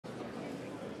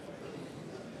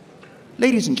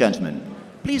Ladies and gentlemen,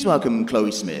 please welcome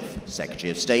Chloe Smith,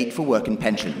 Secretary of State for Work and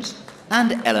Pensions,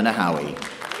 and Eleanor Howie.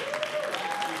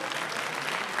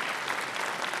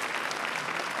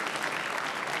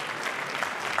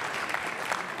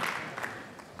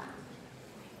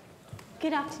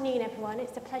 Good afternoon, everyone.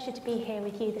 It's a pleasure to be here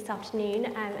with you this afternoon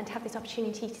and to have this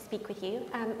opportunity to speak with you.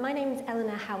 My name is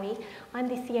Eleanor Howie. I'm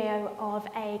the CEO of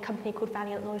a company called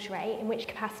Valiant Lingerie, in which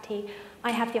capacity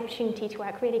I have the opportunity to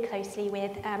work really closely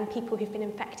with people who've been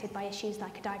infected by issues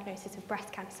like a diagnosis of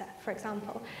breast cancer, for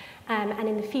example, and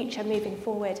in the future, moving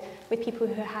forward, with people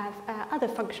who have other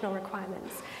functional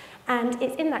requirements. And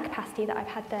it's in that capacity that I've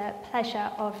had the pleasure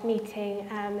of meeting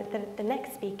the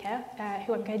next speaker,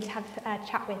 who I'm going to have a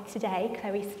chat with today,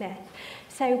 Chloe Smith.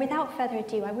 So without further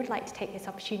ado, I would like to take this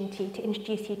opportunity to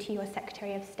introduce you to your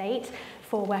Secretary of State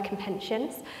for Work and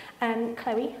Pensions.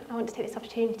 Chloe, I want to take this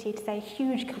opportunity to say a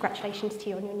huge congratulations to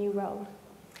you on your new role.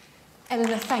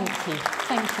 Eleanor, thank you.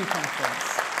 Thank you,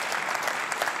 Conference.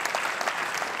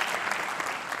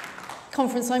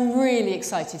 Conference, I'm really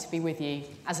excited to be with you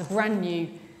as a brand new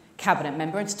Cabinet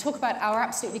member and to talk about our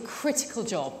absolutely critical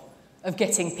job of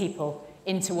getting people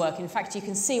into work. In fact, you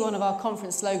can see one of our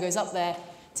conference logos up there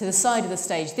to the side of the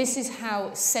stage. This is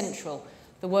how central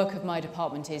the work of my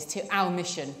department is to our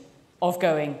mission of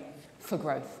going for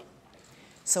growth.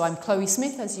 So I'm Chloe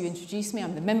Smith, as you introduced me.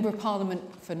 I'm the Member of Parliament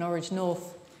for Norwich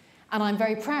North, and I'm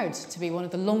very proud to be one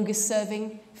of the longest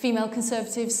serving female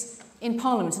Conservatives in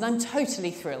Parliament, and I'm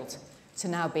totally thrilled to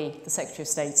now be the Secretary of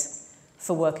State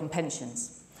for Work and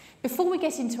Pensions. Before we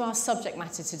get into our subject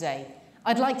matter today,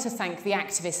 I'd like to thank the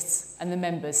activists and the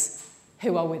members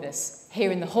who are with us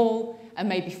here in the hall and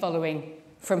maybe following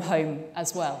from home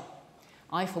as well.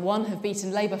 I, for one, have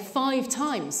beaten Labour 5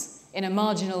 times in a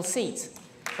marginal seat,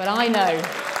 but I know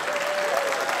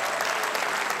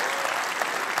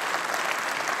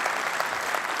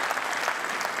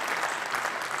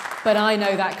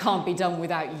that can't be done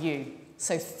without you.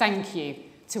 So thank you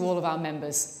to all of our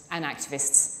members and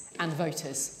activists and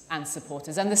voters and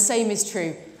supporters. And the same is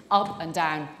true up and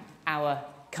down our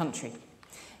country.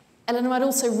 Eleanor, I'd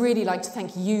also really like to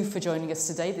thank you for joining us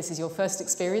today. This is your first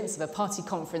experience of a party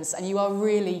conference, and you are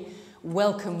really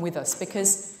welcome with us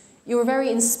because you're a very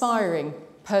inspiring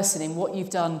person in what you've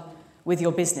done with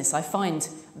your business. I find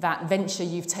that venture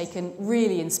you've taken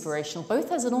really inspirational,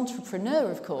 both as an entrepreneur,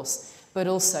 of course, but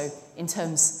also in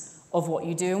terms of what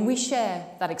you do. And we share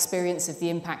that experience of the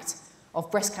impact of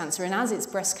breast cancer, and as it's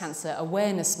Breast Cancer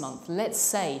Awareness Month, let's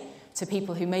say to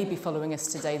people who may be following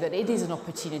us today that it is an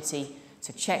opportunity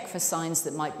to check for signs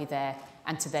that might be there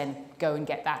and to then go and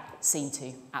get that seen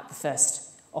to at the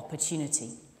first opportunity.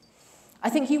 I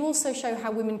think you also show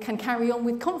how women can carry on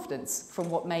with confidence from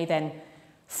what may then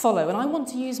follow, and I want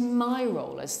to use my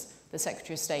role as the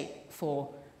Secretary of State for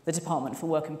the Department for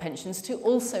Work and Pensions to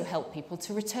also help people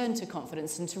to return to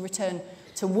confidence and to return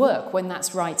to work when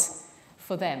that's right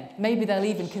for them. Maybe they'll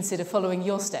even consider following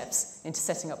your steps into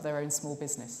setting up their own small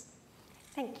business.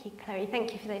 Thank you, Chloe.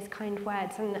 Thank you for those kind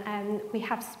words. And we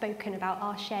have spoken about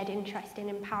our shared interest in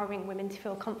empowering women to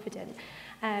feel confident.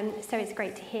 So it's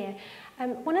great to hear.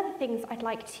 One of the things I'd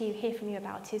like to hear from you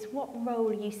about is what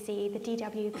role you see the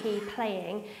DWP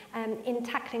playing in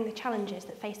tackling the challenges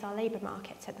that face our labour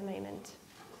markets at the moment.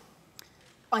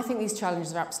 I think these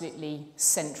challenges are absolutely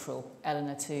central,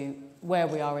 Eleanor, to where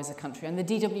we are as a country, and the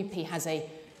DWP has a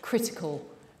critical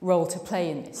role to play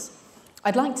in this.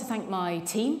 I'd like to thank my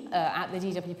team at the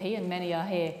DWP, and many are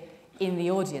here in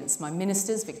the audience. My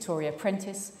ministers, Victoria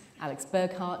Prentice, Alex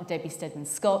Burghardt, Debbie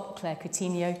Stedman-Scott, Claire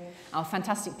Coutinho, our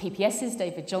fantastic PPSs,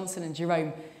 David Johnson and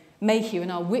Jerome Mayhew,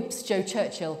 and our whips, Joe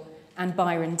Churchill and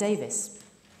Byron Davis.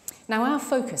 Now, our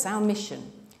focus, our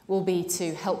mission, will be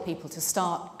to help people to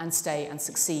start and stay and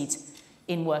succeed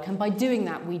in work. And by doing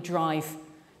that, we drive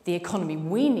the economy.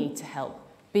 We need to help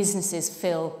businesses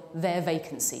fill their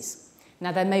vacancies.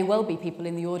 Now, there may well be people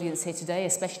in the audience here today,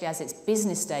 especially as it's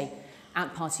business day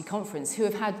at Party Conference, who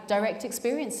have had direct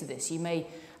experience of this. You may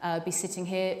be sitting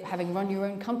here having run your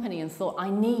own company and thought, I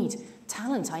need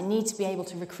talent, I need to be able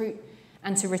to recruit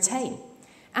and to retain.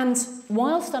 And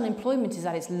whilst unemployment is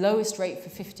at its lowest rate for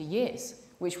 50 years,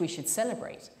 which we should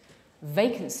celebrate,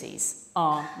 vacancies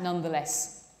are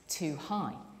nonetheless too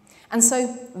high. And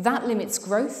so that limits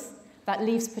growth, that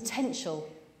leaves potential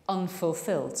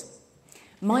unfulfilled.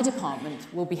 My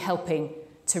department will be helping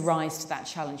to rise to that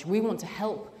challenge. We want to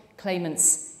help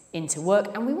claimants into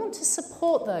work, and we want to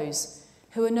support those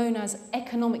who are known as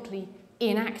economically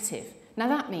inactive. Now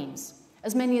that means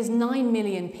as many as 9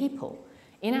 million people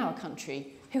in our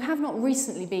country who have not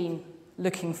recently been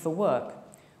looking for work.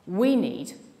 We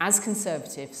need, as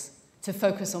Conservatives, to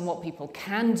focus on what people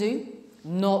can do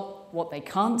not what they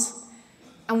can't.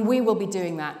 And we will be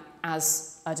doing that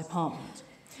as a department.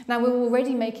 Now, we're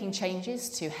already making changes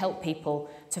to help people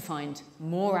to find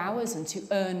more hours and to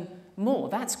earn more.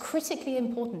 That's critically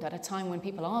important at a time when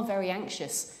people are very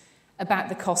anxious about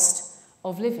the cost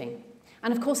of living.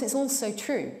 And of course, it's also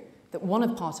true that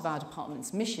part of our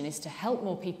department's mission is to help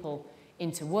more people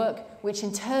into work, which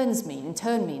in turn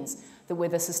means that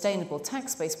with a sustainable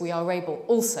tax base, we are able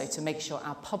also to make sure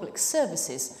our public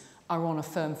services are on a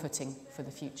firm footing for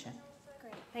the future.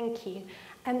 Great, thank you.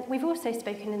 We've also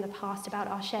spoken in the past about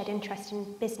our shared interest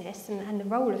in business and the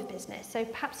role of business. So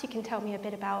perhaps you can tell me a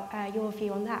bit about your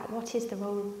view on that. What is the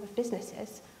role of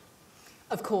businesses?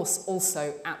 Of course,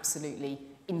 also absolutely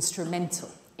instrumental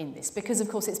in this, because of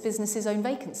course it's businesses' own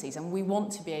vacancies, and we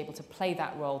want to be able to play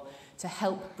that role to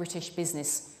help British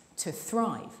business to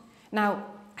thrive. Now,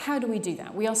 how do we do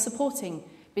that? We are supporting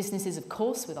businesses, of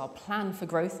course, with our plan for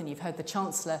growth, and you've heard the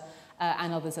Chancellor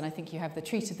and others, and I think you have the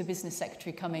treat of the Business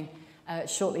Secretary coming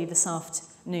shortly this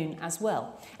afternoon as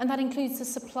well. And that includes the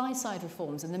supply side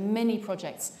reforms and the many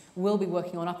projects we'll be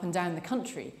working on up and down the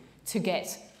country to get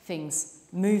things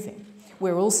moving.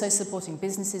 We're also supporting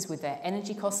businesses with their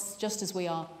energy costs, just as we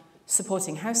are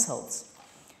supporting households.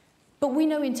 But we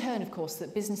know in turn, of course,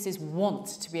 that businesses want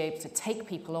to be able to take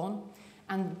people on,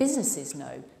 and businesses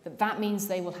know that that means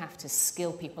they will have to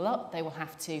skill people up, they will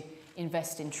have to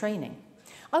invest in training.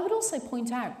 I would also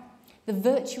point out the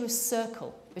virtuous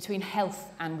circle between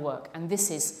health and work, and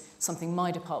this is something my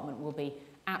department will be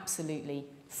absolutely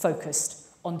focused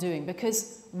on doing,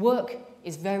 because work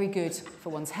is very good for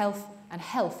one's health, and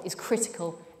health is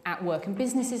critical at work, and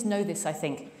businesses know this, I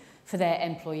think, for their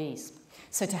employees.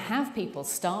 So to have people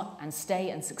start and stay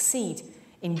and succeed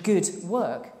in good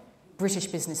work, British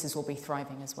businesses will be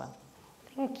thriving as well.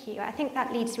 Thank you. I think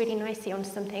that leads really nicely onto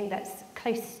something that's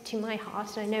close to my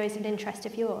heart and I know is an interest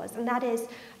of yours, and that is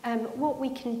what we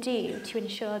can do to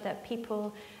ensure that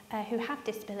people who have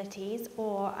disabilities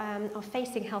or are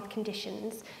facing health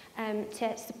conditions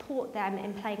to support them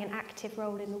in playing an active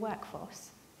role in the workforce.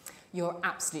 You're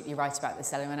absolutely right about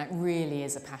this, Ellen, and it really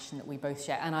is a passion that we both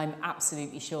share, and I'm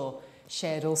absolutely sure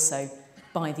shared also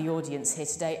by the audience here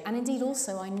today. And indeed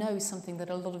also I know something that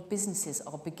a lot of businesses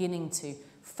are beginning to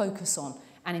focus on,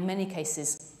 and in many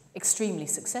cases extremely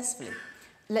successfully.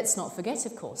 Let's not forget,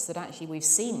 of course, that actually we've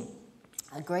seen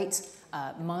a great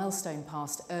milestone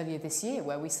passed earlier this year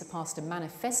where we surpassed a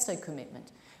manifesto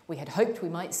commitment. We had hoped we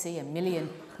might see 1 million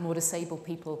more disabled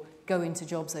people go into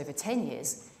jobs over 10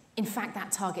 years. In fact,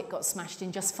 that target got smashed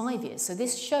in just 5 years. So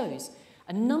this shows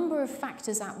a number of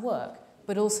factors at work,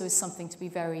 but also is something to be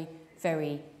very,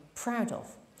 very proud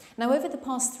of. Now, over the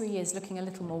past 3 years, looking a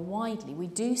little more widely, we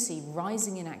do see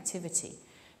rising inactivity,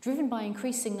 driven by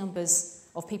increasing numbers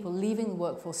of people leaving the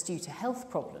workforce due to health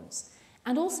problems,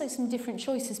 and also some different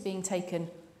choices being taken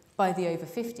by the over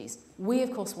 50s. We,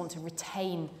 of course, want to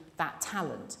retain that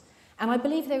talent. And I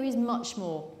believe there is much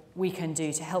more we can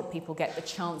do to help people get the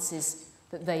chances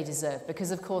that they deserve, because,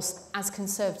 of course, as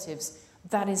Conservatives,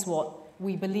 that is what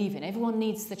we believe in. Everyone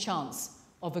needs the chance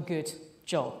of a good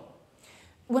job.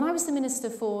 When I was the Minister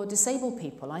for Disabled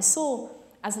People, I saw,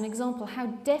 as an example, how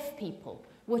deaf people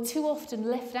were too often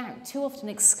left out, too often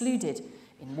excluded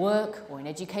in work or in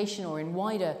education or in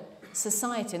wider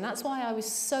society. And that's why I was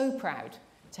so proud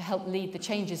to help lead the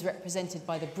changes represented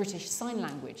by the British Sign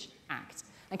Language Act.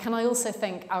 And can I also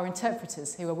thank our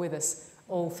interpreters who are with us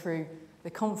all through the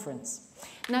conference.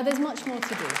 Now, there's much more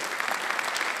to do.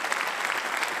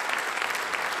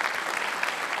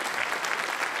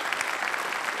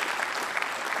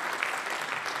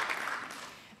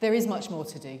 There is much more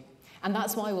to do, and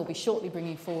that's why we'll be shortly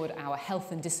bringing forward our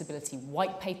Health and Disability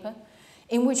White Paper,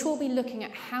 in which we'll be looking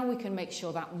at how we can make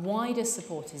sure that wider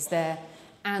support is there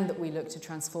and that we look to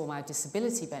transform our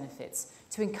disability benefits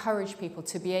to encourage people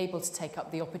to be able to take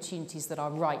up the opportunities that are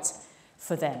right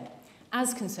for them.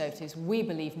 As Conservatives, we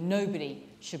believe nobody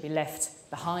should be left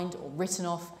behind or written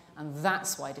off, and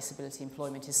that's why disability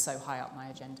employment is so high up my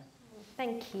agenda.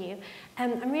 Thank you.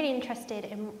 I'm really interested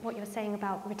in what you're saying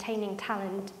about retaining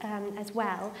talent as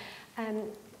well.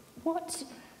 What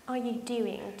are you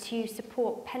doing to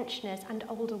support pensioners and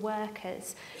older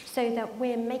workers so that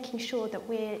we're making sure that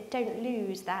we don't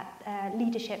lose that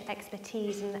leadership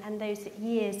expertise and those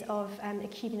years of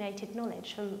accumulated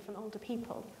knowledge from older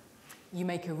people? You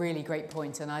make a really great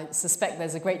point, and I suspect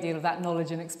there's a great deal of that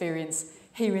knowledge and experience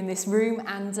here in this room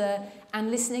and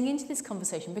listening into this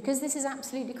conversation, because this is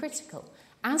absolutely critical.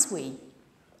 As we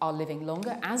are living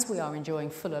longer, as we are enjoying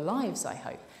fuller lives, I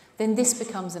hope, then this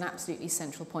becomes an absolutely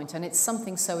central point, and it's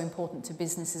something so important to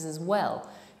businesses as well,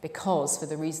 because, for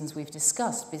the reasons we've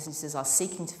discussed, businesses are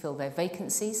seeking to fill their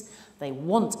vacancies. They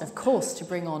want, of course, to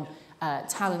bring on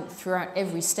talent throughout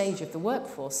every stage of the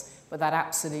workforce, but that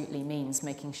absolutely means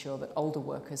making sure that older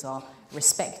workers are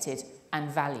respected and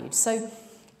valued. So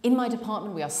in my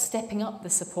department, we are stepping up the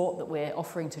support that we're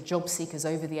offering to job seekers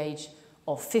over the age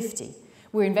of 50.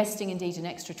 We're investing indeed an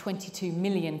extra £22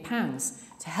 million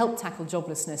to help tackle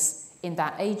joblessness in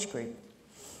that age group.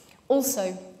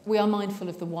 Also, we are mindful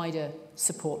of the wider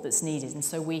support that's needed, and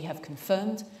so we have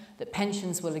confirmed that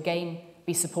pensions will again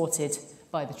be supported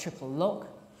by the triple lock.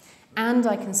 And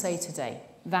I can say today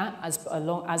that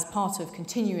as part of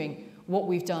continuing what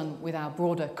we've done with our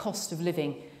broader cost of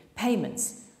living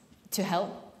payments to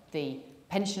help the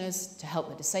pensioners, to help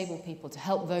the disabled people, to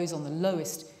help those on the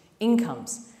lowest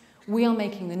incomes, we are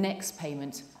making the next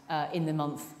payment in the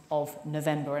month of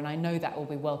November, and I know that will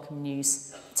be welcome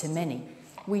news to many.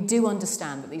 We do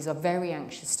understand that these are very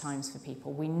anxious times for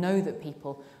people. We know that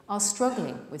people are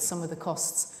struggling with some of the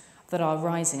costs that are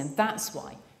rising, and that's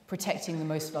why protecting the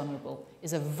most vulnerable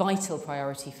is a vital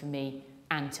priority for me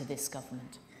and to this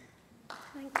government.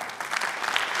 Thank you.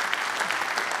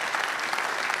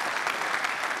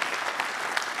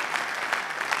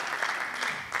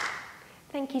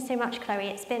 Thank you so much, Chloe.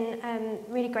 It's been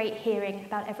really great hearing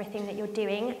about everything that you're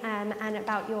doing and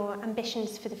about your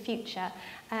ambitions for the future.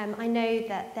 I know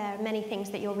that there are many things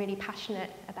that you're really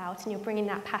passionate about, and you're bringing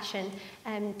that passion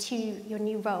to your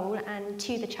new role and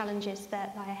to the challenges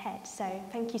that lie ahead. So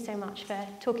thank you so much for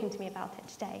talking to me about it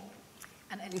today.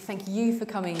 And Ellie, thank you for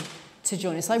coming to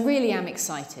join us. I really am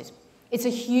excited. It's a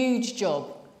huge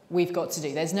job we've got to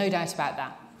do. There's no doubt about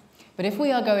that. But if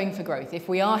we are going for growth, if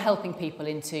we are helping people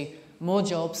into more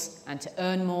jobs and to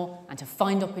earn more and to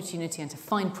find opportunity and to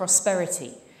find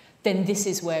prosperity, then this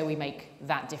is where we make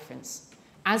that difference.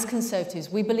 As Conservatives,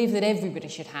 we believe that everybody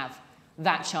should have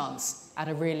that chance at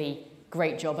a really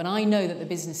great job. And I know that the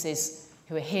businesses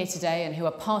who are here today and who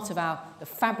are part of the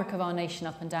fabric of our nation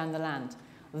up and down the land,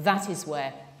 that is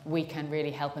where we can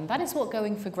really help. And that is what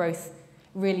going for growth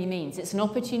really means. It's an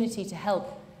opportunity to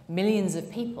help millions of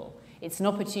people. It's an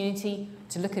opportunity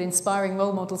to look at inspiring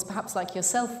role models, perhaps like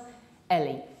yourself,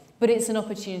 Ellie, but it's an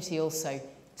opportunity also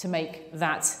to make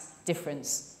that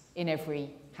difference in every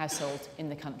household in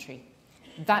the country.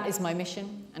 That is my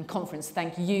mission, and conference,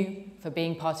 thank you for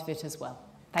being part of it as well.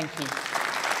 Thank you.